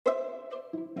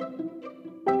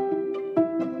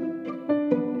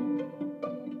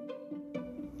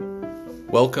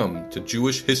Welcome to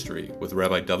Jewish History with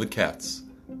Rabbi David Katz,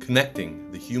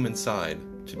 connecting the human side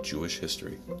to Jewish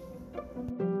history.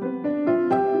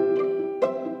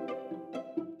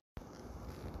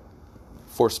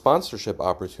 For sponsorship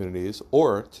opportunities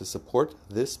or to support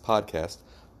this podcast,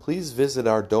 please visit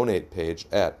our donate page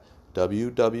at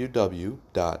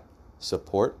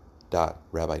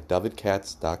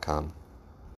www.support.rabbidavidkatz.com.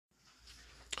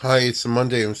 Hi, it's a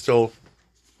Monday. I'm still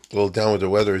a little down with the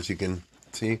weather, as you can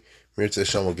see. Mirza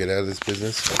Hashem will get out of this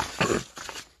business.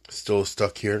 Still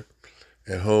stuck here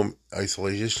at home,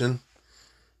 isolation.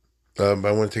 But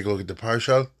I want to take a look at the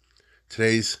Parsha.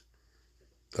 Today's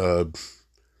Parsha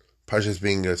is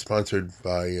being sponsored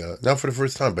by, not for the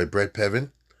first time, by Brett Pevin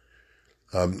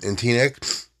in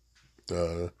Teaneck.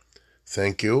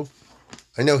 Thank you.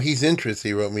 I know he's interested.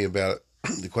 He wrote me about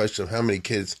the question of how many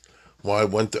kids, I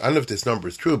don't know if this number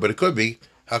is true, but it could be.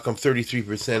 How come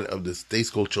 33% of the day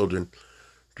school children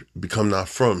become not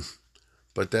from?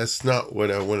 But that's not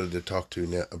what I wanted to talk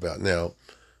to about now.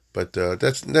 But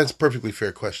that's a perfectly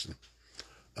fair question.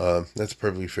 That's a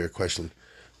perfectly fair question.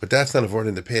 But that's not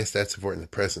avoiding the past, that's avoiding the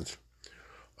present.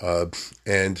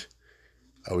 And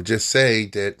I would just say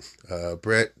that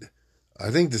Brett, I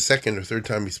think the second or third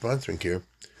time he's sponsoring here,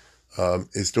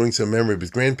 is doing some memory of his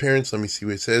grandparents. Let me see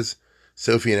what it says.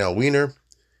 Sophie and Al Wiener.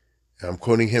 I'm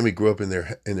quoting him. He grew up in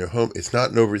their home. It's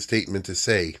not an overstatement to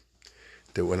say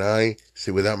that when I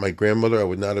say without my grandmother, I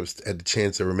would not have had the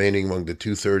chance of remaining among the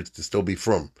 2/3 to still be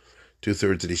from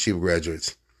 2/3 of the yeshiva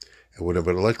graduates. I would have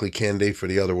been a likely candidate for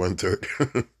the other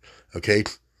 1/3. Okay,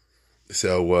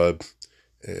 so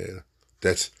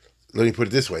let me put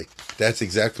it this way. That's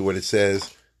exactly what it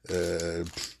says.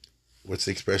 What's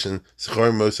the expression?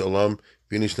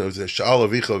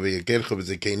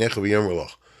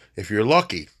 If you're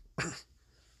lucky and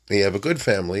you have a good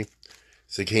family,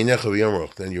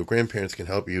 then your grandparents can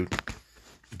help you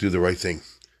do the right thing.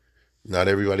 Not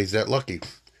everybody's that lucky.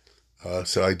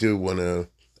 So I do want to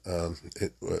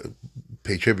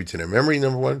pay tribute to their memory,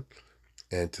 number one,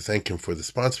 and to thank him for the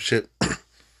sponsorship,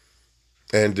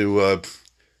 and to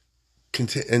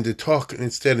talk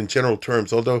instead in general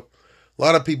terms, although a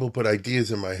lot of people put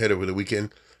ideas in my head over the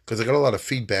weekend, because I got a lot of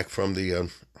feedback from the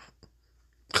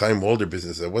Chaim Walder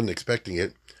business. I wasn't expecting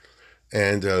it.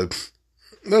 And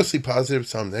mostly positive,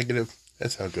 some negative.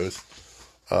 That's how it goes.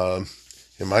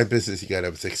 In my business, you got to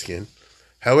have a thick skin.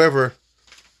 However,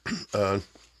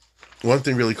 one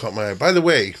thing really caught my eye. By the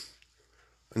way,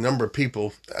 a number of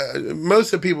people,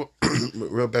 most of the people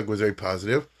wrote back was very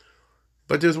positive,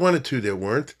 but there's one or two that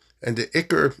weren't. And the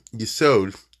Iker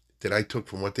Yisod that I took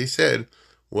from what they said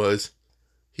was,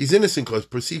 he's innocent because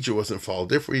procedure wasn't followed.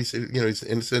 Therefore, he's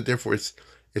innocent. Therefore, it's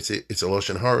a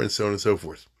Lashon Hara, and so on and so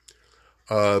forth.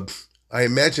 I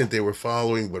imagine they were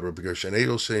following what Rabbi Gershon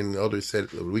Edelstein and others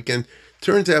said over the weekend.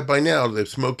 Turns out by now the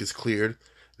smoke is cleared.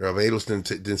 Rabbi Edelstein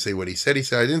didn't say what he said. He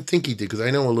said, I didn't think he did, because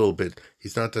I know a little bit.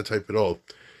 He's not that type at all.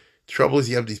 The trouble is,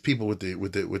 you have these people with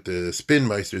the spin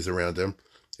meisters around them.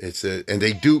 And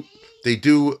they do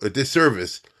a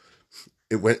disservice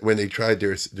when they tried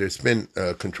their spin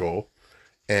control.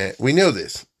 And we know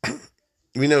this.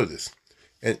 We know this.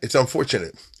 And it's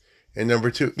unfortunate. And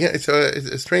number two, it's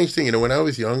a strange thing. When I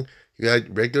was young, you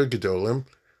had regular Gedolim.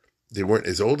 They weren't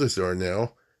as old as they are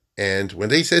now. And when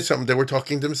they said something, they were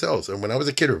talking to themselves. And when I was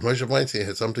a kid, Moshe Weinstein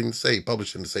had something to say,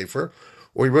 published in the Sefer,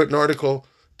 or he wrote an article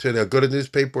to the Good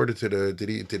newspaper, to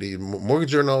the Morgan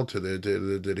Journal, to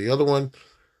the other one,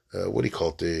 what do you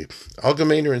call it, the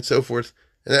Allgemeiner, and so forth.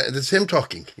 And it's him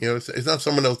talking. It's not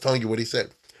someone else telling you what he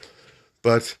said.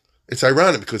 But it's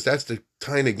ironic, because that's the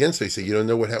tying against. They say you don't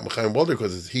know what happened with Chaim Walder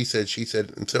because he said, she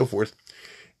said, and so forth.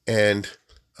 And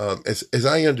as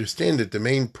I understand it, the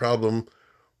main problem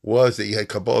was that you had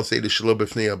Kabbalah say the Shelo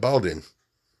B'fnei Abaldin,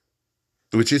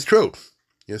 which is true.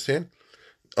 You understand?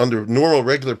 Under normal,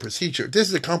 regular procedure, this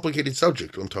is a complicated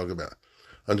subject I'm talking about.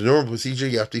 Under normal procedure,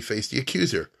 you have to face the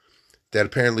accuser. That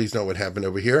apparently is not what happened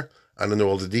over here. I don't know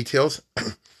all the details.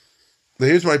 But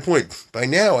here's my point. By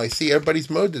now, I see everybody's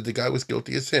mode that the guy was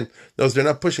guilty of sin. No, they're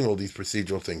not pushing all these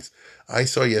procedural things. I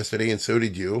saw yesterday, and so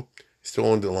did you, still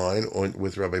on the line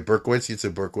with Rabbi Berkowitz. It's a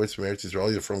Berkowitz from Eretz Israel.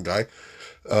 He's a from guy.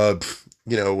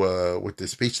 With the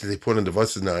speech that they put on the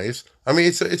Vos's knives. I mean,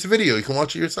 it's a video. You can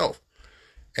watch it yourself.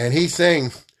 And he's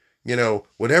saying,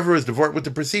 whatever is the vort with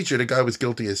the procedure, the guy was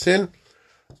guilty of sin,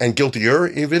 and guiltier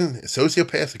even,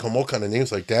 sociopath. They call them all kind of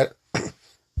names like that.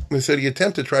 And so the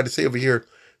attempt to try to say over here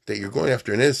that you're going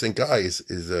after an innocent guy is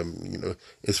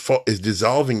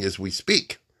dissolving as we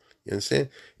speak. You understand?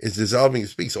 It's dissolving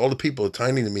his speech. All the people are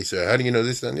tiny to me. So how do you know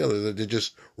this and the other? They're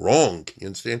just wrong. You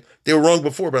understand? They were wrong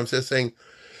before, but I'm just saying,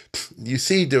 you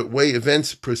see the way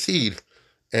events proceed.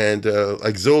 And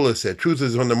like Zola said, truth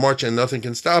is on the march and nothing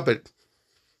can stop it.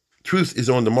 Truth is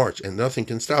on the march and nothing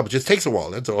can stop it. It just takes a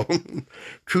while, that's all.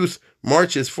 Truth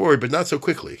marches forward, but not so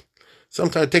quickly.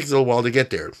 Sometimes it takes a little while to get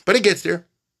there. But it gets there.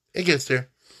 It gets there.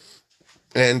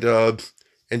 And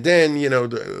then,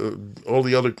 all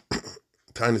the other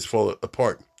tinies fall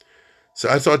apart. So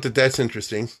I thought that's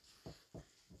interesting.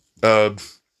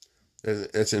 That's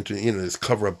interesting, this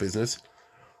cover-up business.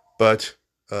 But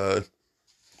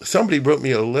somebody wrote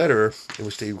me a letter in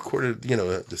which they recorded,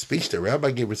 the speech the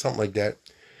rabbi gave or something like that,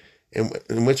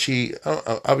 in which he,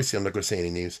 obviously I'm not going to say any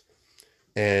names,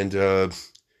 and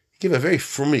give a very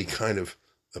firmly kind of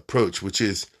approach, which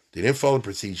is they didn't follow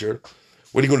procedure.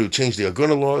 What are you going to do? Change the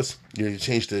Aguna laws? You're going to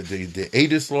change the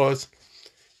Adis laws?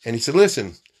 And he said,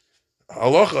 listen,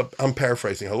 halacha, I'm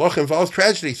paraphrasing, halacha involves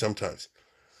tragedy sometimes.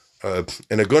 And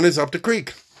Aguna is up the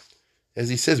creek. As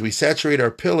he says, we saturate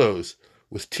our pillows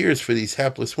with tears for these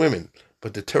hapless women,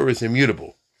 but the Torah is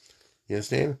immutable. You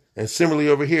understand? And similarly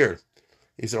over here,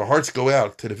 our hearts go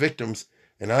out to the victims,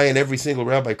 and I and every single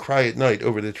rabbi cry at night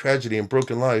over the tragedy and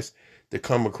broken lives that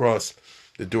come across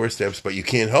the doorsteps, but you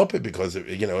can't help it because,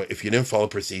 if you didn't follow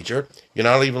procedure, you're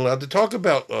not even allowed to talk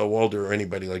about Walder or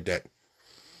anybody like that.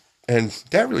 And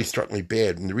that really struck me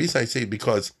bad. And the reason I say it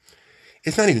because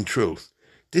it's not even true.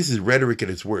 This is rhetoric at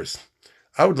its worst.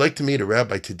 I would like to meet a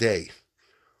rabbi today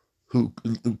who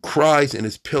cries in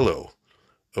his pillow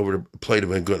over the plate of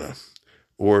Aguna,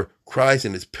 or cries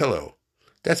in his pillow.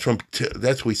 That's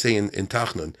what we say in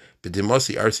Tachnun.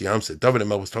 B'dimasi arsi amsa. David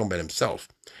HaMelech was talking about himself.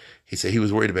 He said he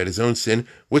was worried about his own sin,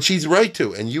 which he's right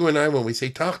to. And you and I, when we say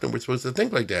Tachnun, we're supposed to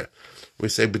think like that. We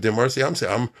say b'dimarsi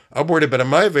amsa. I'm worried about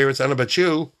my favorites. I don't know about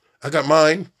you. I got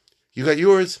mine. You got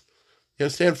yours. You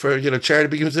understand? For charity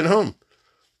begins at home.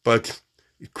 But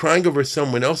crying over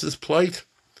someone else's plight,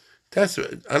 that's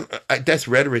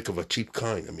rhetoric of a cheap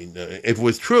kind. I mean, if it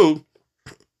was true,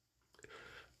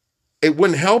 it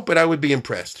wouldn't help, but I would be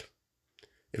impressed.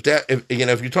 If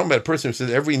you're talking about a person who says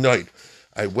every night,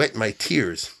 I wet my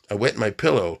tears, I wet my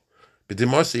pillow, I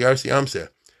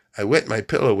wet my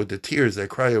pillow with the tears I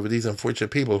cry over these unfortunate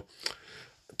people.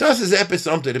 Das is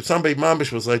something if somebody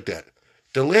mamish was like that.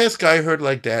 The last guy I heard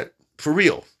like that, for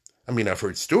real. I mean, I've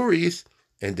heard stories,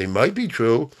 and they might be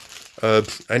true.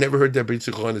 I never heard that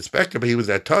B'Yitzchak on the Spectre, but he was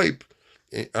that type.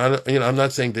 I'm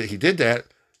not saying that he did that,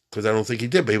 because I don't think he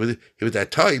did, but he was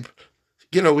that type.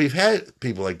 We've had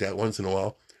people like that once in a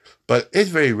while, but it's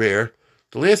very rare.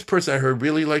 The last person I heard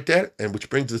really like that, and which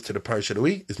brings us to the Parsha of the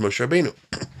week, is Moshe Rabbeinu.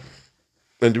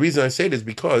 And the reason I say it is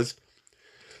because,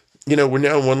 we're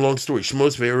now in one long story.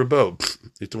 Shmos ve'erabo.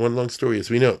 It's a one long story, as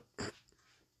we know. At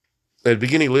the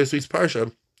beginning of last week's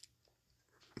Parsha,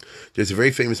 there's a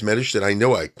very famous medrash that I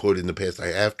know I quoted in the past. I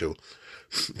have to,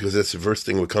 because that's the first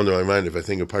thing that would come to my mind if I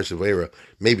think of Parsha Vayera,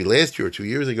 maybe last year or 2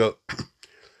 years ago.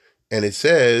 And it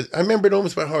says, I remember it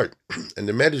almost by heart. And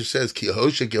the medrash says, Ki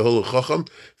ahoshek yeholu chacham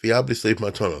v'yabli sleip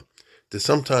matana. There's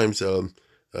sometimes,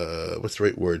 what's the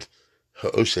right word?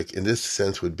 Ha'oshek, in this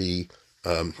sense, would be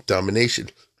domination.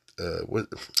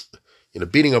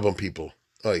 Beating up on people.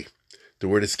 Oy, the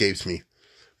word escapes me.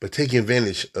 But taking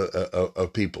advantage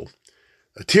of people.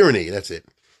 A tyranny, that's it.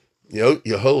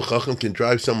 Yehol chacham can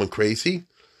drive someone crazy.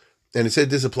 And it said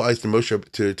this applies to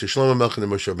Shlomo Melech and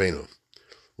Moshe Rabbeinu.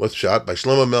 What's shot? By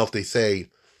Shlomo Melech, they say,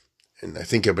 and I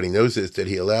think everybody knows this, that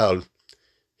he allowed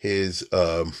his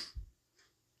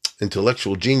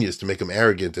intellectual genius to make him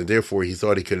arrogant, and therefore he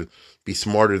thought he could be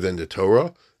smarter than the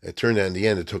Torah. It turned out in the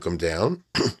end it took him down.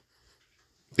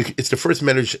 It's the first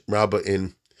Medrash Rabbah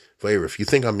in Vayera. If you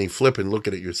think I'm being flippant, look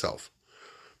at it yourself.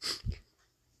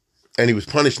 And he was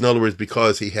punished, in other words,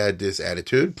 because he had this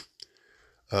attitude.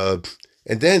 And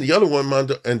then the other one,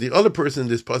 and the other person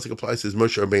this pasuk applies to is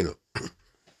Moshe Rabbeinu.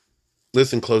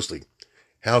 Listen closely.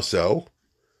 How so?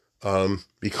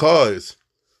 Because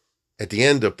at the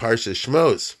end of Parsha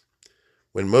Shmos,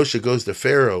 when Moshe goes to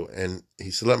Pharaoh and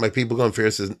he said, let my people go, and Pharaoh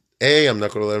says, A, I'm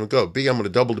not going to let them go. B, I'm going to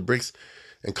double the bricks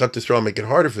and cut the straw and make it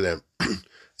harder for them.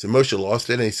 So Moshe lost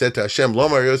it, and he said to Hashem,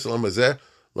 Lama Yos Lama Zeh,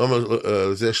 Lama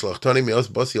Zeh Shlachtani Meos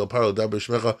Basi Al Paro Daber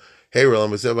Shmecha Heira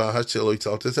Lama Zeh V'Hach Lo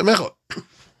Yitzal Tezemecha.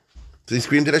 So he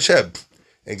screamed at Hashem,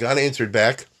 and God answered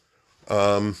back,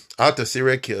 Ata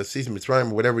Sirek Sis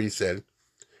Mitzrayim, whatever he said.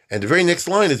 And the very next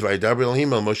line is Vaydaber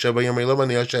Elohim El Moshe V'Yamar Lo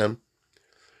Ani Hashem.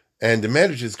 And the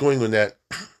marriage is going on that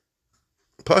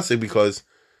pasuk because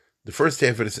the first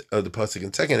half of the pasuk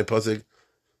and second half of the pasuk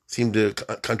seem to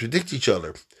contradict each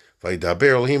other.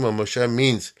 Vaydaber Elohim El Moshe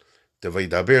means The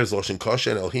Vaydaber is Loshen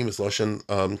Kosher and Elohim is Loshen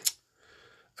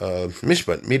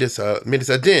Mishpat, Midas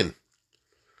Adin.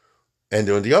 And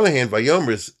on the other hand,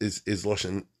 Vayomer is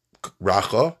Loshen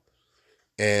Racha,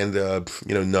 and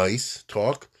nice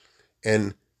talk,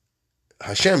 and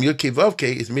Hashem Yud Kei Vav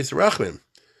Kei is Mitzrachim.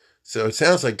 So it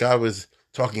sounds like God was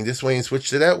talking this way and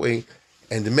switched to that way.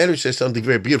 And the Medrash says something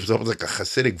very beautiful, it's almost like a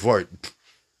Hasidic vart.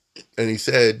 And he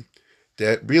said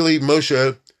that really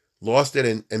Moshe lost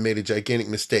it and made a gigantic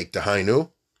mistake. Dahainu.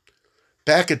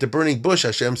 Back at the burning bush,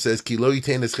 Hashem says, Ki lo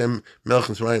yitain eschem melech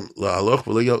Mitzrayim la'aloch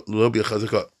v'lo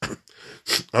b'yachazakah.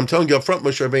 I'm telling you up front,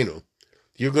 Moshe Rabbeinu,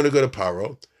 you're going to go to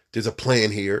Paro. There's a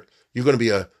plan here. You're going to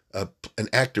be an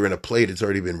actor in a play that's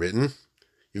already been written.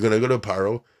 You're going to go to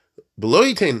Paro. Below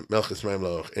yitain melech Mitzrayim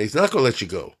la'aloch. And he's not going to let you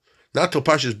go. Not till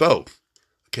Parshas Bo.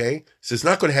 Okay? So it's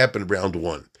not going to happen in round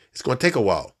one. It's going to take a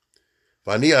while.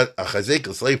 Vani achazek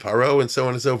l'slei Paro, and so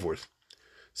on and so forth.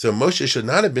 So Moshe should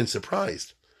not have been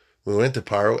surprised when we went to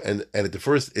Paro, and at the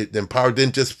first, then Paro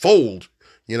didn't just fold,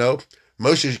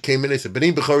 Moshe came in and said,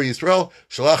 Benim B'chori Yisrael,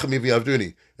 Shalachim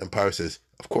Avduni. And Paro says,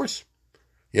 of course.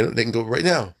 They can go right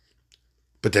now.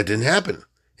 But that didn't happen.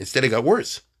 Instead, it got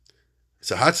worse.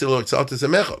 So Hatzilo Exalta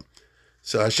Zemecha.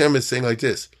 So Hashem is saying like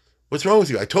this, what's wrong with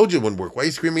you? I told you it wouldn't work. Why are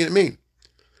you screaming at me?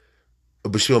 I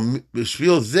think that's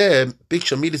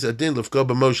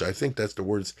the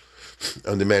words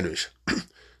on the Medrash.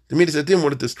 The Midas Adin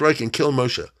wanted to strike and kill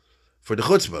Moshe for the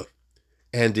chutzpah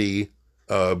and the,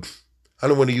 I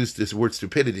don't want to use this word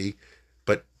stupidity,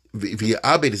 but via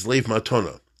abed is leiv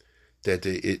matona, that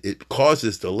it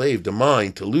causes the leiv, the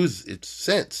mind, to lose its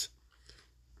sense.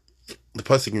 The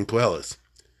pasuk in Koheles.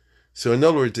 So in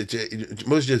other words,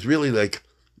 Moshe just really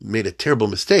made a terrible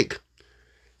mistake.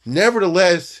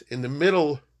 Nevertheless, in the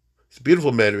middle, it's a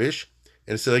beautiful Medrash,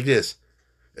 and it's like this.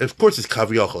 Of course, it's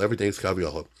Kaviyachal. Everything is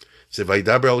Kaviyachal. It said,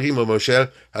 Vaydaber Elohim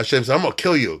Moshe, Hashem says, I'm going to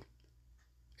kill you.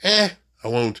 I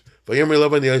won't. Vayomer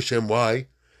Lavan Hashem. Why?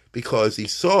 Because he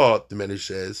saw, the Medrash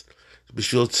says,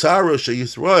 B'shvil Tzaro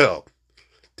Yisrael,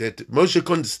 that Moshe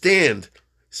couldn't stand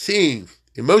seeing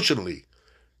emotionally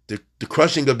the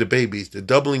crushing of the babies, the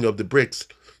doubling of the bricks,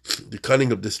 the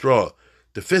cutting of the straw,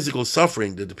 the physical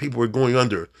suffering that the people were going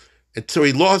under. And so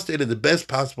he lost it in the best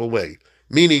possible way,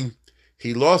 meaning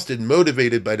he lost it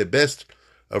motivated by the best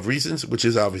of reasons, which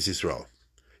is obviously Yisrael.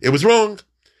 It was wrong,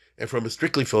 and from a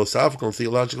strictly philosophical and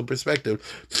theological perspective,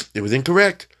 it was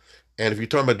incorrect. And if you're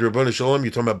talking about D'Rabbanan Shalom,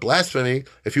 you're talking about blasphemy,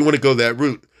 if you want to go that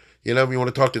route, if you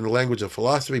want to talk in the language of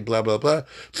philosophy, blah, blah, blah,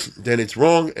 then it's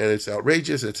wrong, and it's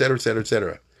outrageous, etc., etc.,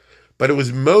 etc. But it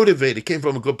was motivated, it came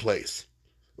from a good place.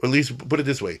 Or at least put it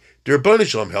this way, the D'Rabbanan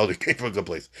Shalom held it came from a good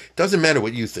place. It doesn't matter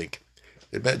what you think.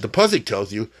 The pasuk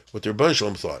tells you what the D'Rabbanan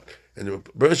Shalom thought. And the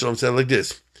D'Rabbanan Shalom said like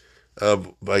this,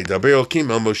 Vaydaber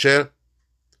Elohim el Moshe.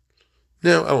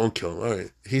 No, I won't kill him. All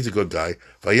right, he's a good guy.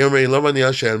 Vayomer Lavan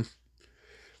Hashem.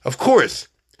 Of course,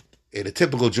 in a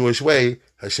typical Jewish way,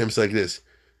 Hashem's like this.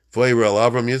 Vayirel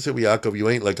Avram Yitzchak Yaakov, you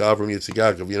ain't like Avram Yitzchak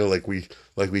Yaakov.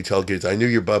 Like we tell kids, I knew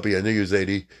your puppy, I knew your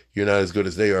Zadie, you're not as good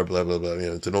as they are, blah, blah, blah.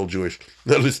 It's an old Jewish.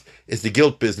 Notice, it's the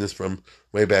guilt business from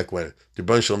way back when. The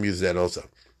D'Rabbanan Shalom uses that also.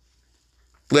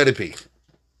 Let it be.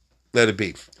 Let it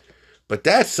be. But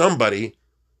that's somebody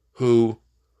who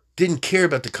didn't care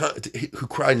about who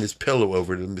cried in his pillow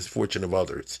over the misfortune of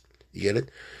others. You get it?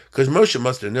 Because Moshe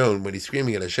must have known when he's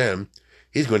screaming at Hashem,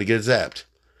 he's going to get zapped.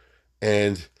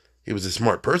 And he was a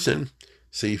smart person.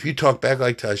 So if you talk back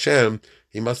like to Hashem,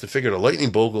 he must have figured a lightning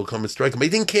bolt will come and strike him. But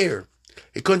he didn't care.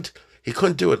 He couldn't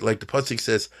do it. Like the pasuk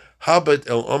says, Habat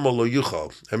el omo lo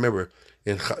yuchal. I remember,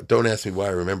 don't ask me why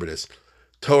I remember this.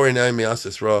 Torah nai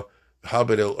me'asas ra,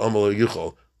 Habat el omo lo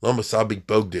yuchal, lama sabik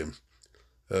bogdim.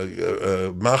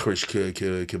 Machrish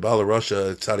kibala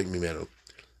rasha tzadik mimenu.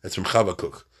 That's from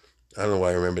Chavakuk. I don't know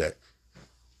why I remember that.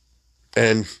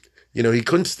 And he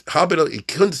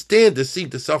couldn't stand to see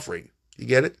the suffering. You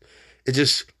get it?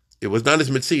 It was not his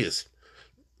Metzias.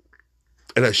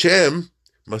 And Hashem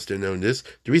must have known this.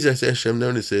 The reason I say Hashem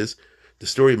known this is the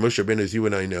story of Moshe Rabbeinu, as you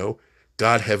and I know,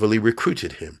 God heavily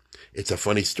recruited him. It's a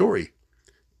funny story,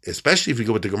 especially if you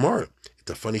go with the Gemara.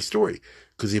 It's a funny story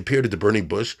because he appeared at the burning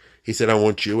bush. He said, I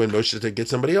want you, and Moshe said, get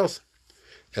somebody else.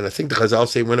 And I think the Chazal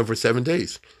say went over 7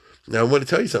 days. Now, I want to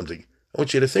tell you something. I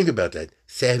want you to think about that.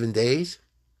 7 days?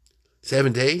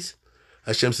 7 days?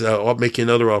 Hashem said, I'll make you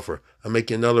another offer. I'll make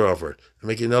you another offer. I'll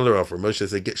make you another offer. Moshe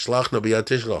said, get shlach no b'yad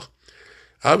tishlach.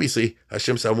 Obviously,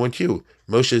 Hashem said, I want you.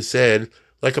 Moshe said,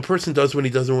 like a person does when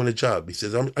he doesn't want a job. He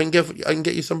says, I can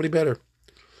get you somebody better.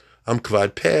 I'm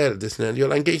kvad peh, this and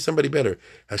that. I can get you somebody better.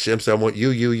 Hashem said, I want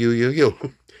you. And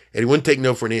he wouldn't take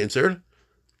no for an answer.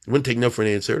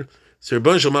 So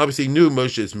Rebbeinu Shalom obviously knew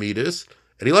Moshe's midas,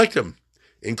 And he liked them,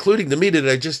 including the midah that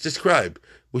I just described,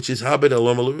 which is habed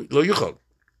alom lo yuchal.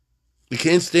 He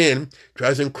can't stand,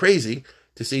 drives him crazy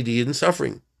to see the Yidden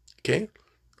suffering. Okay?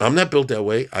 I'm not built that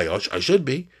way. I should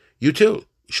be. You too.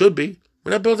 Should be.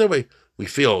 We're not built that way. We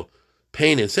feel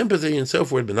pain and sympathy and so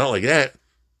forth, but not like that.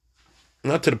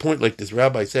 Not to the point, like this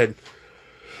rabbi said,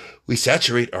 we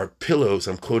saturate our pillows,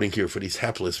 I'm quoting here, for these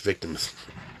hapless victims.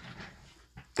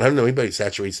 I don't know anybody who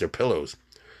saturates their pillows.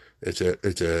 It's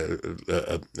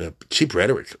a cheap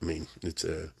rhetoric. I mean, it's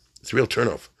a real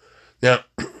turnoff. Now,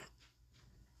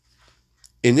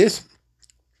 in this,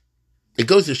 it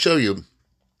goes to show you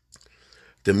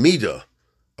the midah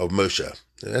of Moshe.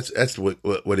 And that's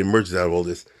what emerges out of all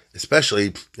this,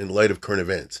 especially in light of current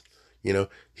events. You know,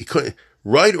 he couldn't,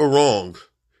 right or wrong,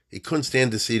 he couldn't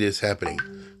stand to see this happening.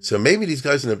 So maybe these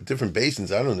guys in the different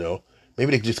basins, I don't know,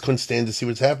 maybe they just couldn't stand to see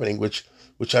what's happening, which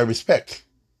I respect.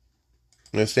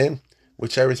 You understand?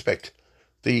 Which I respect.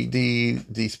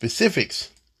 The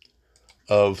specifics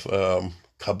of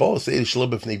Kabbalah Seder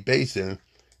Shelo B'fnei Basin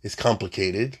is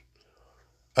complicated.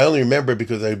 I only remember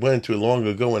because I went into it long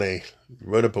ago when I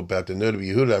wrote up about the Noda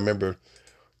B'Yehuda. I remember,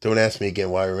 don't ask me again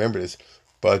why I remember this,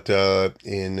 but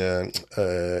in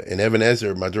Even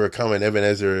Ezer, Madura Kama and Even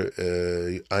Ezer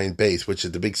Ayin Beis, which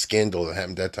is the big scandal that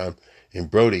happened that time in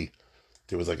Brody,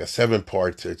 there was like a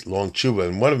 7-part long tshuva,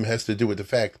 and one of them has to do with the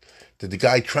fact that the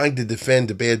guy trying to defend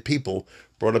the bad people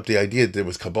brought up the idea that there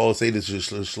was Kabbalah Seder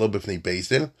Shelo B'fnei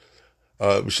Basin,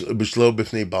 Shelo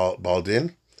B'fnei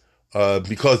Baldin,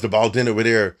 because the Baldin over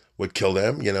there would kill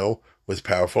them, you know, was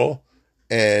powerful.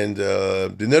 And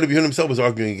the Noda B'Yehuda himself was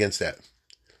arguing against that.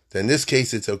 Then in this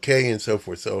case, it's okay and so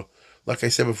forth. So, like I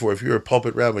said before, if you're a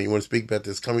pulpit rabbi and you want to speak about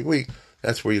this coming week,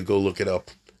 that's where you go look it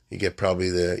up. You get probably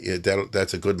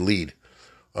that's a good lead.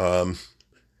 I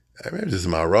remember this is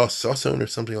Maharal Sasson or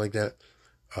something like that.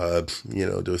 You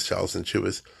know, those Shalos and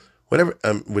Chuvas. Whatever,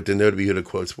 with the Noda B'Yehuda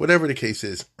quotes, whatever the case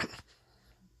is.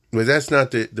 But that's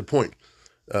not the point.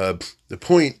 The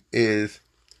point is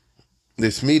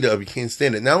this midah of you can't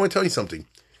stand it. Now I want to tell you something,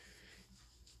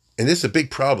 and this is a big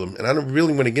problem, and I don't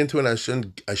really want to get into it.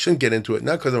 I shouldn't get into it,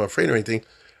 not because I'm afraid or anything,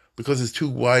 because it's too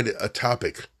wide a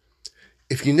topic.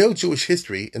 If you know Jewish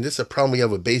history, and this is a problem we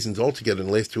have with Basins altogether in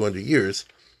the last 200 years,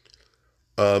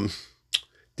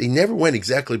 they never went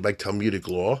exactly by Talmudic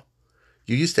law.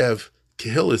 You used to have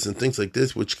kehillas and things like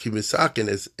this, which Kivisakin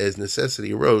as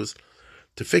necessity arose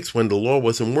to fix when the law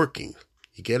wasn't working.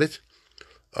 You get it?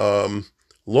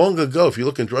 Long ago, if you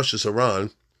look in Drushas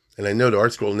Aran, and I know the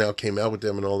art scroll now came out with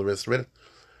them and all the rest of it,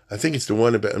 I think it's the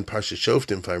one about in Parsha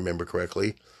Shoftim, if I remember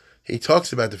correctly, he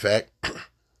talks about the fact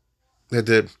that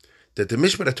the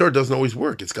Mishpat Torah doesn't always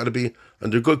work. It's got to be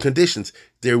under good conditions.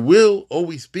 There will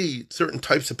always be certain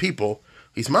types of people.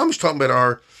 He's mamish talking about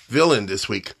our villain this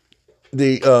week,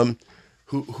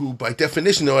 who by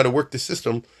definition know how to work the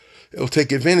system. It'll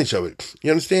take advantage of it.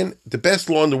 You understand? The best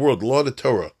law in the world, the law of the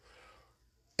Torah.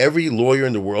 Every lawyer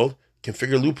in the world can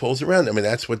figure loopholes around them, and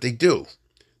that's what they do.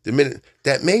 The minute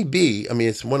that may be, I mean,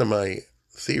 it's one of my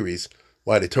theories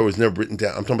why the Torah was never written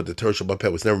down. I'm talking about the Torah Sheba'al Peh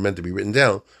was never meant to be written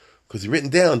down, because written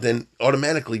down, then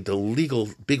automatically the legal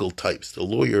beagle types, the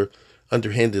lawyer,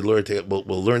 underhanded lawyer,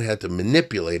 will learn how to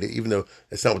manipulate it, even though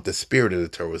that's not what the spirit of the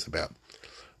Torah was about.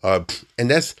 And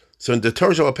that's so. The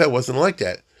Torah Sheba'al Peh wasn't like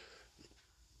that.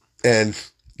 And,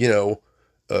 you know,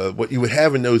 what you would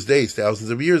have in those days,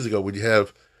 thousands of years ago, would you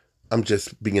have, I'm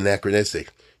just being anachronistic,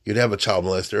 you'd have a child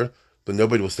molester, but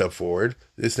nobody will step forward,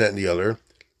 this, that, and the other.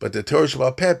 But the Torah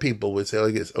Sheba'al Peh people would say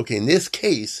like this, okay, in this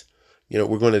case, you know,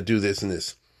 we're going to do this and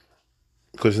this.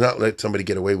 Because not let somebody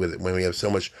get away with it when we have so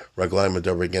much raglayim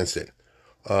adover against it.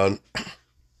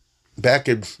 Back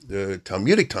in the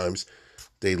Talmudic times,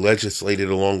 they legislated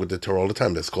along with the Torah all the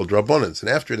time. That's called Rabbanans.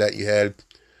 And after that, you had...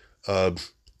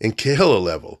 in Kehillah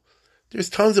level, there's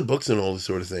tons of books and all this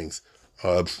sort of things.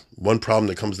 One problem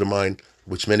that comes to mind,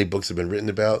 which many books have been written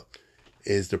about,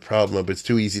 is the problem of it's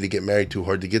too easy to get married, too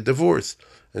hard to get divorced.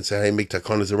 And so how you make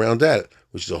takanas around that,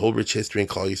 which is a whole rich history in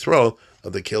Klal Yisrael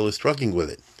of the Kehillah struggling with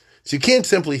it. So you can't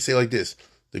simply say like this,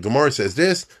 the Gemara says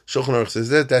this, Shulchan Aruch says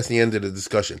that, that's the end of the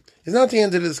discussion. It's not the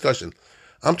end of the discussion.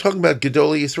 I'm talking about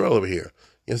Gedolei Yisrael over here.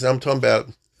 You know, I'm talking about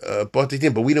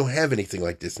Batitim, but we don't have anything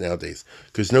like this nowadays,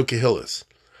 because no Kehillas.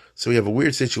 So we have a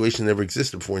weird situation that never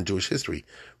existed before in Jewish history.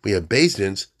 We have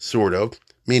Beis-Dins, sort of,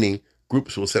 meaning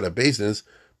groups will set up Beis-Dins,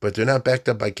 but they're not backed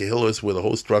up by Kehillas with a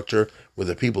whole structure, with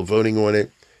the people voting on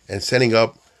it, and setting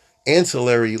up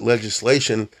ancillary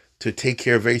legislation to take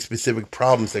care of very specific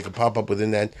problems that could pop up within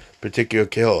that particular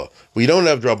Kehillah. We don't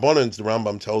have Drabbanans, the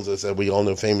Rambam tells us, that we all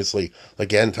know famously,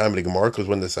 like at the time of the Gemara, because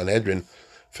when the Sanhedrin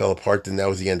fell apart, then that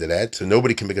was the end of that. So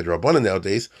nobody can make a Drabanan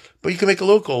nowadays, but you can make a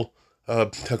local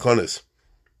Takonis.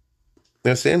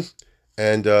 You understand?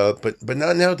 And but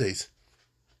not nowadays.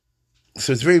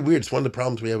 So it's very weird. It's one of the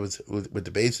problems we have with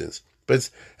the basins. But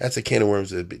that's a can of worms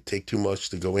that take too much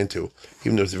to go into,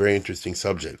 even though it's a very interesting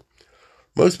subject.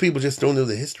 Most people just don't know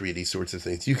the history of these sorts of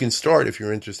things. You can start, if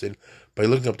you're interested, by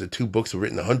looking up the two books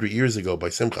written 100 years ago by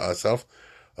Simcha Asaf,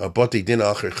 Bati Din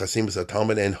Acher Chasimus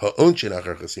HaTalmud and Ha'onchin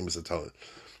Acher Chasimus HaTalmud.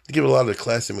 They give a lot of the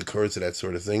classic makors of that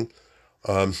sort of thing.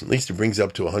 At least it brings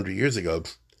up to 100 years ago.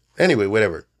 Anyway,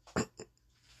 whatever.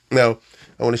 Now,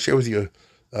 I want to share with you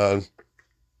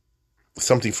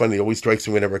something funny that always strikes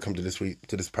me whenever I come to this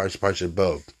Parsha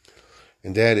Bo.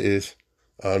 And that is,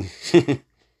 Moshe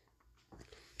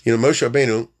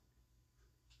Rabbeinu,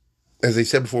 as I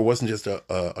said before, wasn't just a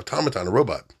automaton, a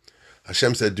robot.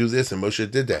 Hashem said, do this, and Moshe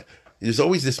did that. There's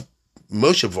always this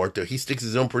Moshe Varta. He sticks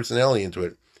his own personality into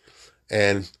it.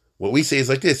 And what we say is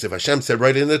like this: if Hashem said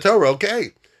right in the Torah,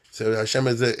 okay. So Hashem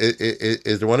is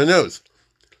the one who knows.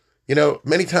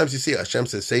 Many times you see Hashem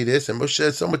says, say this, and Moshe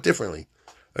says somewhat differently.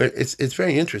 It's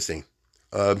very interesting.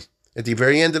 At the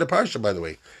very end of the parsha, by the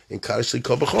way, in Kadosh Li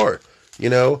Kol B'chor,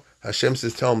 Hashem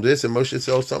says, tell him this, and Moshe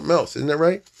says something else. Isn't that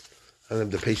right? I don't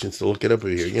have the patience to look it up over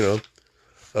here,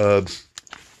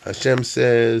 Hashem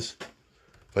says,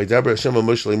 Vaydaber Hashem al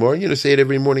Moshe Lemor, say it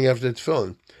every morning after the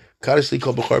tefillin. Kadosh Li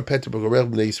Kol B'chor Peter B'Gorel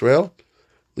B'nei Yisrael,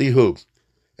 Lihu.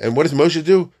 And what does Moshe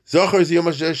do? Zachar Ziyom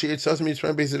Hashem She'et Sasam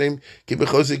Yisrael B'Yisrael, Ki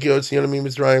B'Chosek Yot Tziyonam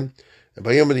Yisrael, and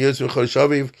Bayom and the Yotzim Chodesh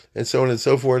Aviv, and so on and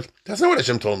so forth. That's not what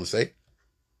Hashem told him to say.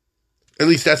 At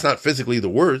least that's not physically the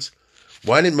words.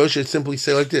 Why didn't Moshe simply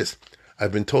say like this?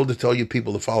 I've been told to tell you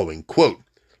people the following. Quote,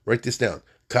 write this down.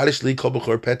 Kadosh Li Kol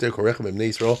B'chor Peter Korechem B'nei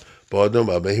Yisrael Ba'adom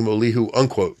Ba'behim Olihu,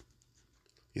 unquote.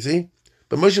 You see?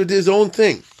 But Moshe did his own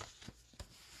thing.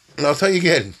 And I'll tell you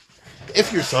again,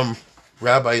 if you're some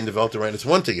rabbi in the Welterine, it's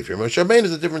one thing. If you're Moshe Rabbeinu,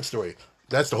 it's a different story.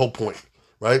 That's the whole point.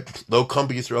 Right? Lo Kam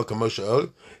B'Yisrael Kam Moshe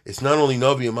Od. It's not only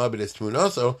Novi and Mabed, it's Tmun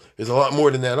also. There's a lot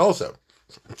more than that also.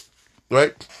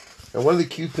 Right? And one of the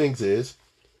cute things is,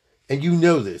 and you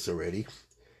know this already,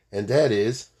 and that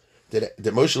is that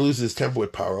Moshe loses his temper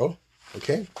with Paro.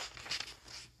 Okay?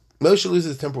 Moshe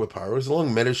loses his temper with Paro. It's a long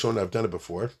Medashon, I've done it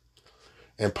before.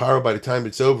 And Paro, by the time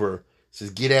it's over, says,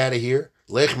 get out of here.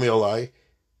 Lech mi olai.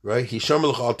 Right? Hisham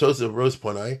l'chal tosef ros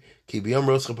ponai. Ki biyam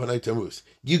ros ponai tamus.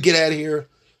 You get out of here.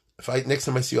 Next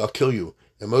time I see you, I'll kill you.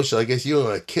 And Moshe, I guess you're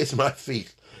going to kiss my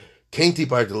feet. Kainti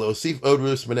partelo, sif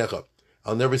odrus menecha.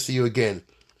 I'll never see you again.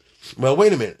 Well,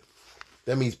 wait a minute.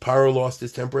 That means Paro lost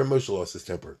his temper and Moshe lost his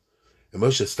temper. And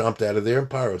Moshe stomped out of there and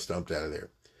Paro stomped out of there.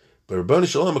 But Rabbanu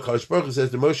Shalom HaKadosh Baruch Hu says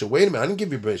to Moshe, wait a minute, I didn't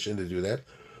give you permission to do that.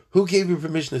 Who gave you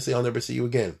permission to say, I'll never see you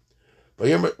again?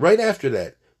 Right after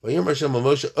that,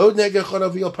 Moshe,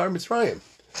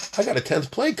 I got a 10th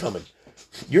plague coming.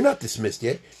 You're not dismissed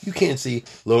yet. You can't see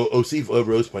Lo Osif Od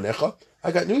Ros Panecha.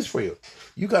 I got news for you.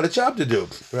 You got a job to do,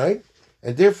 right?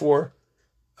 And therefore,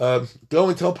 go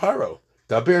and tell Paro.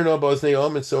 Daber no bos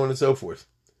ne'om, and so on and so forth.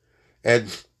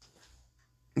 And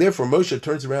therefore, Moshe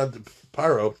turns around to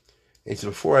Paro and says,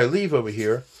 before I leave over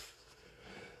here,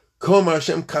 Kol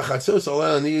Hashem kachatzos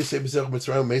alayla ni yisei b'zech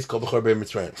Mitzrayim meis kol b'chor be'er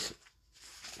Mitzrayim.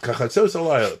 Kachatzos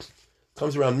alayla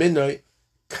comes around midnight.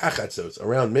 Kachatzos,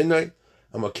 around midnight,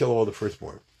 I'm going to kill all the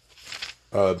firstborn.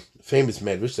 Famous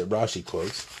medrash that Rashi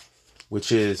quotes,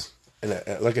 which is, and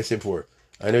like I said before,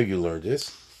 I know you learned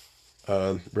this.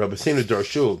 Rabbi Sinu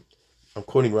Darshul, I'm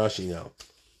quoting Rashi now.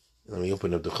 Let me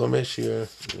open up the Chumash here.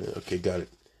 Okay, got it.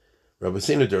 Rabbi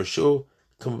Sinu Darshul,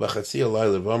 come b'chatzi alay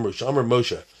levamru shamar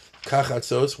Moshe.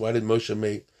 Kachatzos, why did Moshe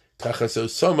make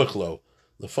Kachatzos samachlo,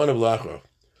 the fun of Lachro?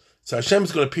 So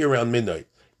Hashem's going to appear around midnight.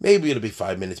 Maybe it'll be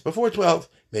 5 minutes before 12.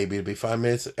 Maybe it'll be 5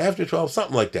 minutes after 12.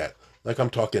 Something like that. Like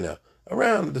I'm talking now.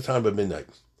 Around the time of midnight.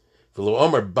 V'lo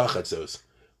Omer Bachatzos.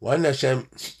 Why did Moshe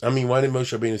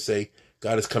Rabbeinu say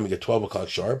God is coming at 12 o'clock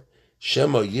sharp?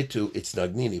 Shema Yitu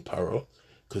Itznagnini Paro.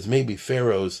 Because maybe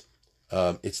Pharaoh's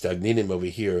Itznagninim over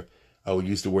here, I would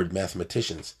use the word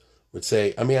mathematicians, would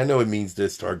say, I know it means the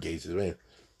stargazers, man.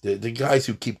 The guys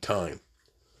who keep time.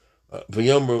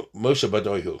 V'yom Moshe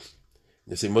Badoihu.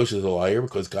 They say Moshe is a liar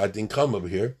because God didn't come over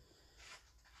here.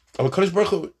 But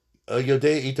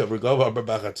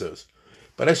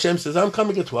Hashem says, I'm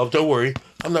coming at 12. Don't worry.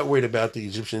 I'm not worried about the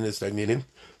Egyptian that's stagnating.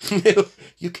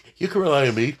 You can rely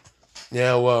on me.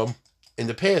 Now, in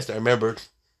the past, I remember,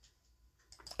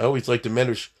 I always liked the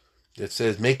medrash that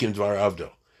says, make him Dvar Avdo.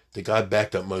 That God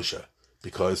backed up Moshe.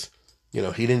 Because, he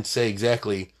didn't say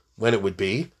exactly when it would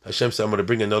be. Hashem said, I'm going to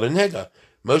bring another nega.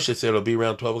 Moshe said it'll be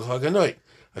around 12 o'clock at night.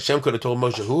 Hashem could have told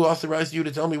Moshe, who authorized you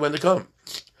to tell me when to come?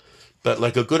 But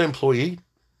like a good employee,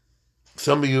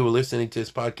 Some of you who are listening to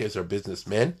this podcast are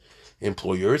businessmen,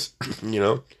 employers.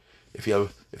 If you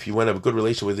want to have a good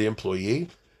relation with the employee,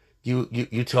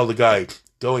 you tell the guy,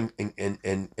 go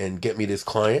and get me this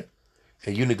client,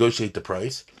 and you negotiate the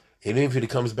price. And even if he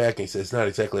comes back and he says it's not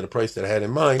exactly the price that I had in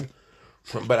mind,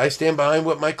 but I stand behind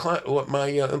what my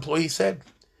employee said.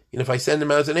 If I send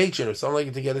him as an agent or something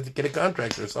like that to get a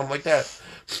contract or something like that,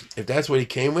 if that's what he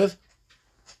came with,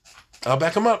 I'll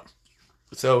back him up.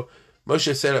 So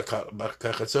Moshe said,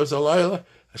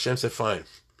 Hashem said, fine.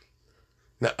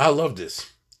 Now, I love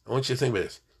this. I want you to think about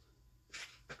this.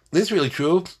 This is really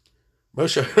true.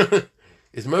 Moshe,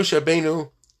 is Moshe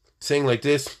Rabbeinu saying like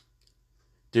this,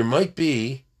 there might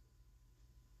be,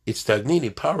 it's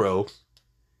Tagnini Paro,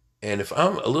 and if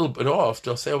I'm a little bit off,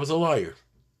 they'll say I was a liar.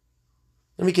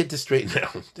 Let me get this straight now.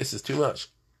 This is too much.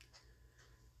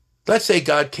 Let's say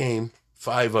God came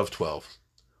 5 of 12,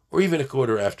 or even a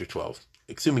quarter after 12,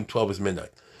 assuming 12 is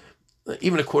midnight,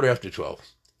 even a quarter after 12,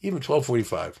 even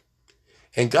 12:45.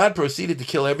 And God proceeded to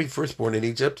kill every firstborn in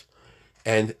Egypt,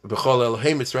 and B'chol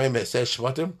Elohim Mitzrayim Esesh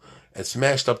Shvatim, and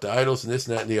smashed up the idols and this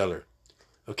and that and the other.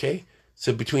 Okay?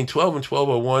 So between 12 and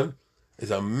 12:01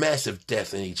 is a massive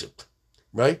death in Egypt.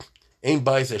 Right? Ein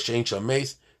Bais Hashem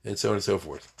Shameis, and so on and so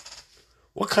forth.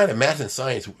 What kind of math and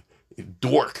science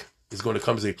dork is going to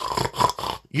come and say,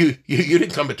 you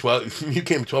didn't come at 12, you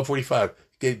came at 12:45,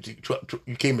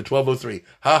 you came at 12:03,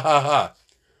 ha ha ha.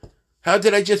 How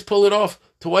did I just pull it off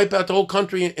to wipe out the whole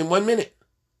country in 1 minute?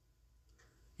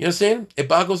 You understand? It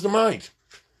boggles the mind.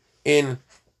 In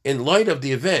light of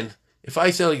the event, if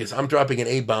I say like this, I'm dropping an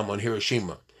A-bomb on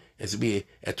Hiroshima, it's to be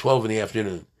at 12 in the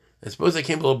afternoon, and suppose I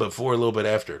came a little bit before, a little bit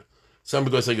after.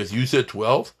 Somebody goes like this, you said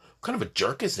 12? What kind of a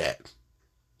jerk is that?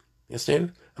 You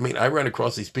understand? I mean, I run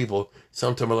across these people,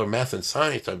 sometime other math and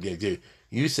science.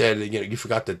 You said, you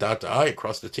forgot the dot the I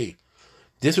across the T.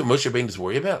 This is what Moshe Rabbeinu is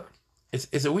worried about.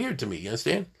 It's weird to me, you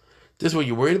understand? This is what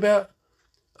you're worried about?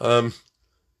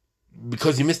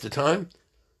 Because you missed the time?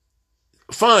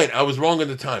 Fine, I was wrong on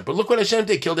the time. But look what Hashem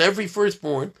did. Killed every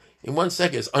firstborn in 1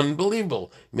 second. It's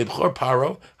unbelievable. Mibchor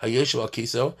Paro, Hayeshu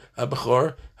Al-Kiso,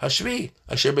 Abchor Hashvi,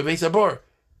 Asher Bebeis Abor.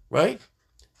 Right?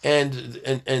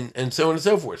 And so on and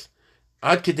so forth.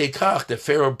 Ad Kedei Kach, that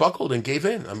Pharaoh buckled and gave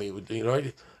in. I mean,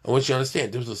 I want you to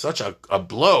understand, this was such a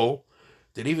blow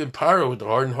that even Paro with the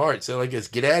hardened heart said like this,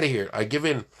 get out of here. I give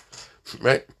in.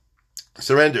 Right?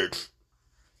 Surrendered.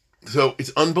 So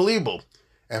it's unbelievable.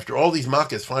 After all these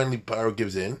makas, finally Paro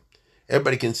gives in.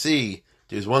 Everybody can see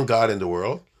there's one God in the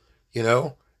world,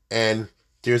 and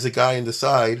there's a guy in the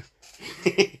side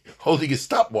holding his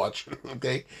stopwatch,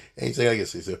 okay? And he's saying, I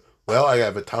guess, he said, well, I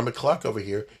have an atomic clock over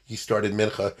here. You started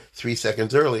Mincha 3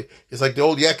 seconds early. It's like the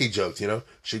old Yaki jokes,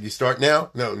 Should you start now?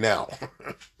 No, now.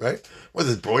 Right? What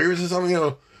is this, Breuers or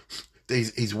something?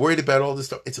 He's worried about all this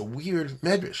stuff. It's a weird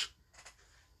medrash.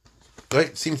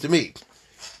 Right? Seems to me.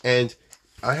 And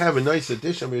I have a nice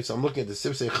addition. So I'm looking at the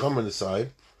Sifsei Chum on the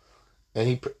side.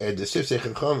 And the Sifsei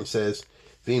Chum says,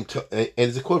 and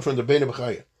it's a quote from the Bein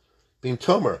B'chaya. V'im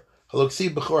Tomer, Haloksi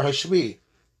B'chor Hashvi.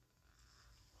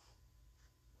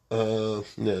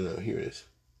 No, here it is.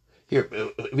 Here,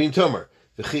 V'im Tomer,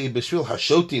 V'chi B'shvil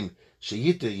Hashotim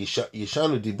Sheyita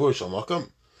Yishanu Dibur Shal Makam.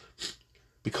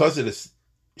 Because of this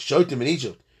Shotim in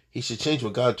Egypt, he should change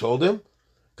what God told him.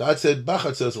 God said,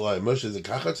 Bachatzos Alaya. Moshe said,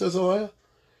 Kachatzos Alaya?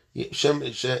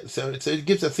 So it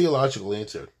gives a theological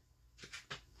answer.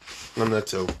 I'm not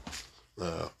so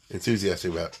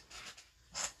enthusiastic about.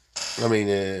 I mean,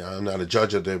 I'm not a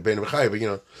judge of the Bein B'chai, but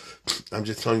I'm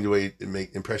just telling you the way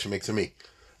impression makes on me.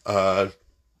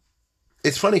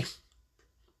 It's funny.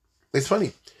 It's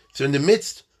funny. So in the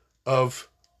midst of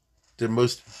the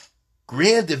most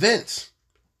grand events,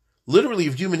 literally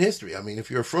of human history. I mean, if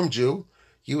you're a frum Jew,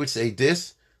 you would say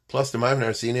this plus the Maimon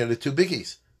Arsini are the two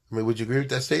biggies. I mean, would you agree with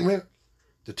that statement?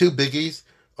 The two biggies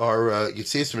are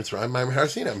Yetzias Mitzrayim, Maimon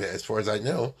Arsini. I mean, as far as I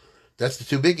know, that's the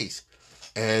two biggies.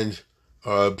 And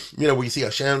where you see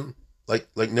Hashem like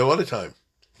no other time.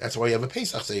 That's why you have a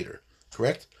Pesach Seder,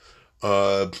 correct?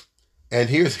 And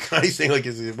here's a guy saying like,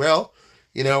 well,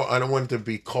 I don't want it to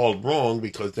be called wrong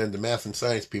because then the math and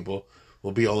science people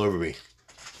will be all over me.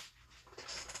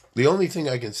 The only thing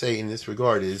I can say in this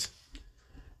regard is,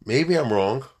 maybe I'm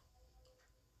wrong.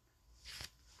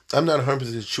 I'm not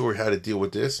 100% sure how to deal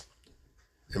with this,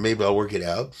 and maybe I'll work it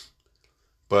out.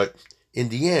 But in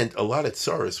the end, a lot of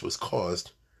tsaros was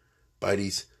caused by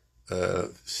these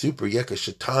super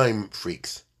Yekasha time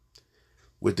freaks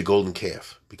with the golden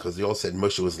calf, because they all said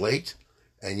Moshe was late,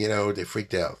 and they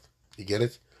freaked out. You get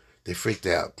it? They freaked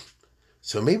out.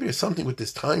 So maybe there's something with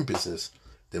this time business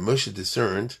that Moshe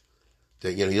discerned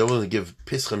that you don't want to give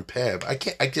Pischon Pav.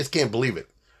 I just can't believe it.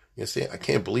 You see, I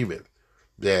can't believe it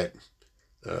that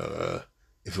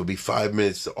if it'll be 5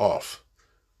 minutes off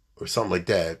or something like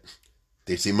that,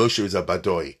 they say Moshe was a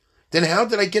badoi. Then how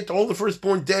did I get all the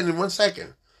firstborn dead in 1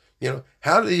 second?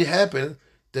 How did it happen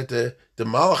that the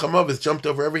Malach HaMavis jumped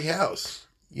over every house?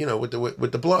 With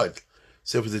the blood.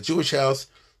 So if it was a Jewish house,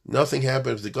 nothing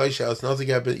happened. If it was a Goyish house, nothing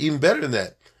happened. Even better than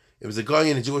that, if it was a guy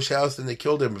in a Jewish house, then they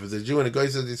killed him. If it was a Jew in a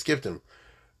Goyish house, they skipped him.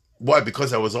 Why?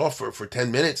 Because I was off for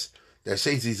 10 minutes? That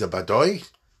says he's a badoi?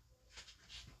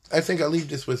 I think I'll leave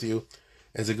this with you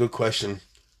as a good question.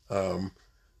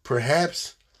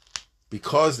 Perhaps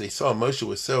because they saw Moshe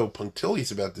was so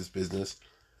punctilious about this business,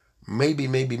 maybe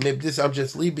this, I'm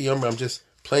just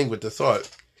playing with the thought.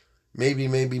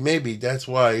 Maybe that's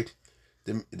why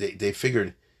they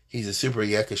figured he's a super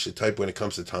Yakisha type when it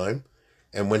comes to time.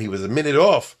 And when he was a minute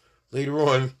off later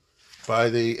on by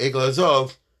the Egel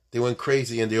Azov, they went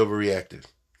crazy and they overreacted.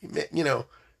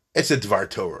 It's a Dvar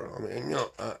Torah. I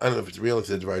don't know if it's real, it's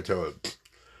a Dvar Torah.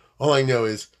 All I know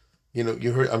is,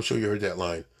 I'm sure you heard that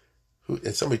line.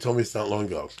 And somebody told me it's not long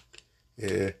ago.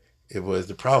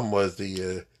 The problem was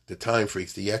the time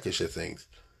freaks, the Yakisha things.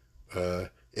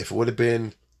 If it would have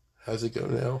been, how's it go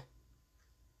now?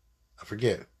 I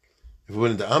forget. If it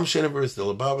would have been the Amshinivers, the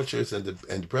Lubavitchers, and the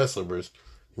Breslovers,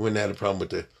 you wouldn't have had a problem with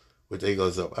the Egel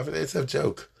Azov. I think it's a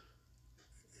joke.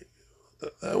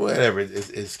 Whatever, it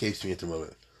escapes me at the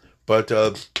moment. But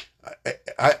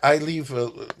I leave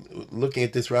looking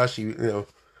at this Rashi,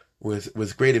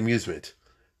 with great amusement,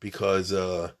 because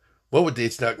what would the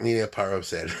Yitzhak Nina Paro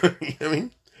said? You know what I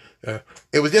mean?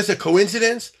 It was just a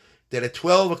coincidence that at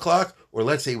 12 o'clock, or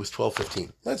let's say it was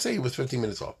 12:15. Let's say it was 15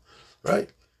 minutes off, right?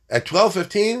 At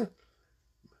 12:15,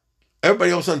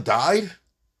 everybody all of a sudden died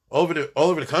all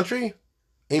over the country.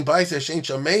 Ain't Bais Ain't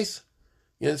Shames.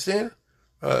 You understand?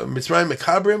 Mitzrayim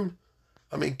Mekabrim.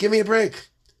 Give me a break.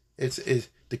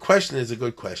 The question is a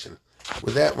good question.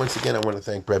 With that, once again, I want to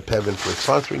thank Brett Pevin for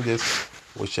sponsoring this.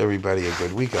 Wish everybody a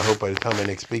good week. I hope by the time I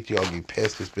next speak to you, I'll be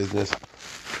past this business.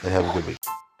 And have a good week.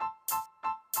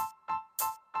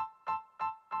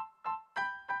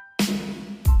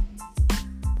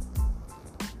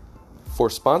 For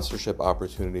sponsorship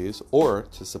opportunities or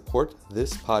to support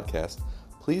this podcast,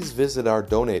 please visit our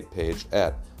donate page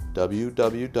at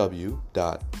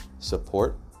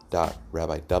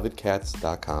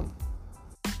www.support.rabbidavidkatz.com.